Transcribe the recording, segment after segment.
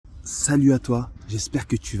Salut à toi, j'espère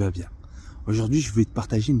que tu vas bien. Aujourd'hui, je vais te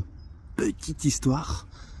partager une petite histoire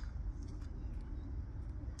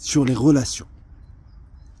sur les relations,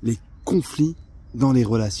 les conflits dans les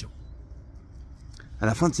relations. À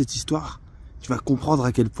la fin de cette histoire, tu vas comprendre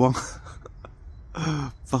à quel point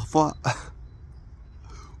parfois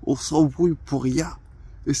on s'embrouille pour rien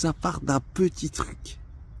et ça part d'un petit truc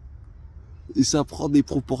et ça prend des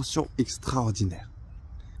proportions extraordinaires.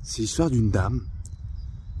 C'est l'histoire d'une dame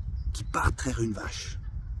qui part traire une vache.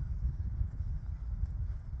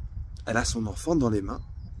 Elle a son enfant dans les mains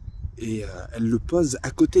et elle le pose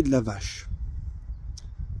à côté de la vache.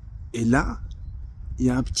 Et là, il y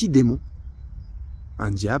a un petit démon,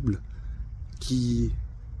 un diable, qui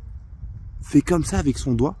fait comme ça avec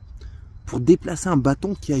son doigt pour déplacer un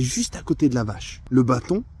bâton qui est juste à côté de la vache. Le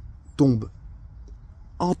bâton tombe.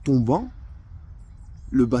 En tombant,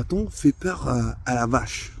 le bâton fait peur à la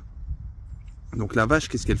vache. Donc la vache,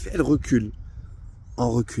 qu'est-ce qu'elle fait? Elle recule. En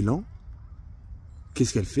reculant,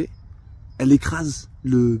 qu'est-ce qu'elle fait? Elle écrase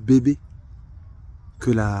le bébé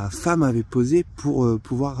que la femme avait posé pour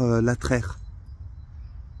pouvoir la traire.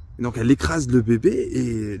 Donc elle écrase le bébé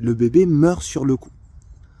et le bébé meurt sur le coup.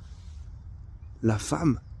 La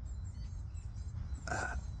femme,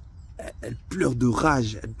 elle pleure de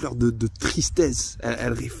rage, elle pleure de tristesse,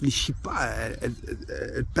 elle réfléchit pas,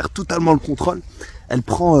 elle perd totalement le contrôle. Elle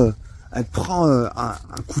prend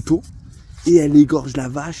un couteau et elle égorge la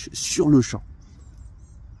vache sur le champ.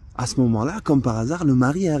 À ce moment-là, comme par hasard, le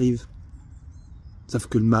mari arrive. Sauf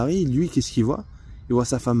que le mari, lui, qu'est-ce qu'il voit? Il voit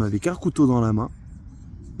sa femme avec un couteau dans la main,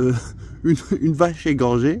 une vache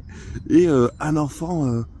égorgée et un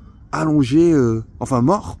enfant allongé, enfin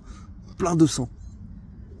mort, plein de sang.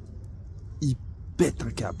 Il pète un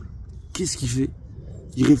câble. Qu'est-ce qu'il fait?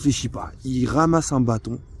 Il réfléchit pas. Il ramasse un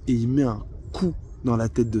bâton et il met un coup dans la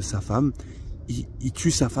tête de sa femme. Il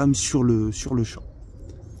tue sa femme sur le champ.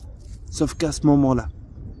 Sauf qu'à ce moment-là,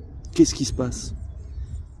 qu'est-ce qui se passe?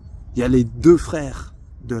 Il y a les deux frères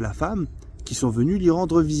de la femme qui sont venus lui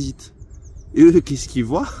rendre visite. Et eux, qu'est-ce qu'ils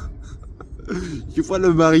voient? Ils voient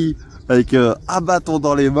le mari avec un bâton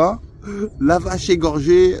dans les mains, la vache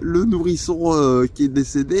égorgée, le nourrisson qui est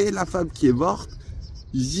décédé, la femme qui est morte.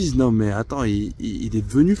 Ils se disent, non mais attends, il est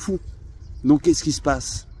devenu fou. Donc qu'est-ce qui se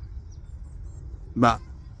passe? Bah,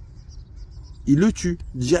 il le tue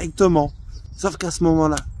directement. Sauf qu'à ce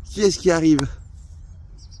moment-là, qui est-ce qui arrive?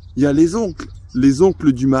 Il y a les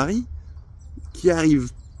oncles du mari qui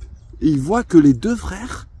arrivent. Et ils voient que les deux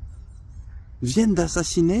frères viennent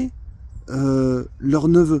d'assassiner leur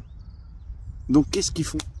neveu. Donc qu'est-ce qu'ils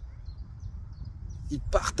font? Ils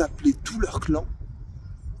partent appeler tout leur clan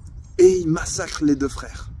et ils massacrent les deux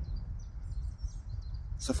frères.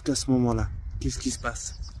 Sauf qu'à ce moment-là, qu'est-ce qui se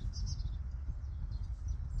passe?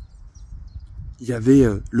 Il y avait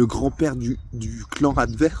le grand-père du clan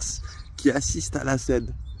adverse qui assiste à la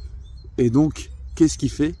scène. Et donc, qu'est-ce qu'il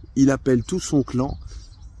fait? Il appelle tout son clan.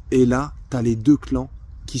 Et là, tu as les deux clans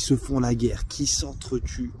qui se font la guerre, qui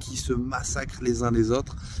s'entretuent, qui se massacrent les uns les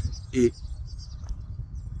autres. Et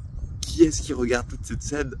qui est-ce qui regarde toute cette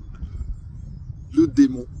scène? Le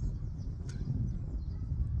démon.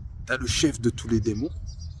 Tu as le chef de tous les démons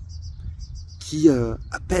qui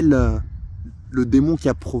appelle le démon qui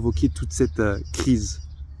a provoqué toute cette crise,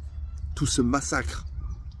 tout ce massacre.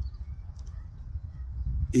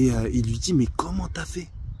 Et il lui dit, mais comment t'as fait?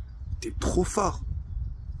 T'es trop fort.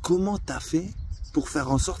 Comment t'as fait pour faire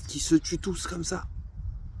en sorte qu'ils se tuent tous comme ça?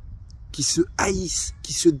 Qu'ils se haïssent,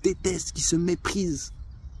 qu'ils se détestent, qu'ils se méprisent.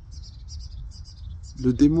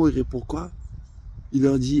 Le démon, il répond quoi? Il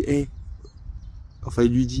leur dit, enfin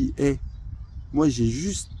il lui dit, moi j'ai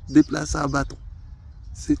juste déplacé un bâton.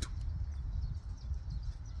 C'est tout.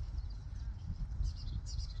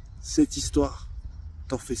 Cette histoire,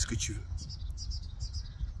 t'en fais ce que tu veux.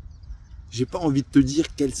 J'ai pas envie de te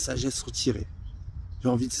dire quelle sagesse retirer. J'ai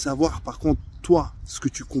envie de savoir, par contre, toi, ce que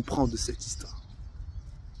tu comprends de cette histoire.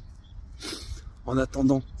 En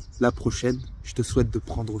attendant la prochaine, je te souhaite de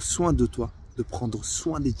prendre soin de toi, de prendre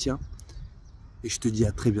soin des tiens, et je te dis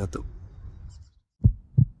à très bientôt.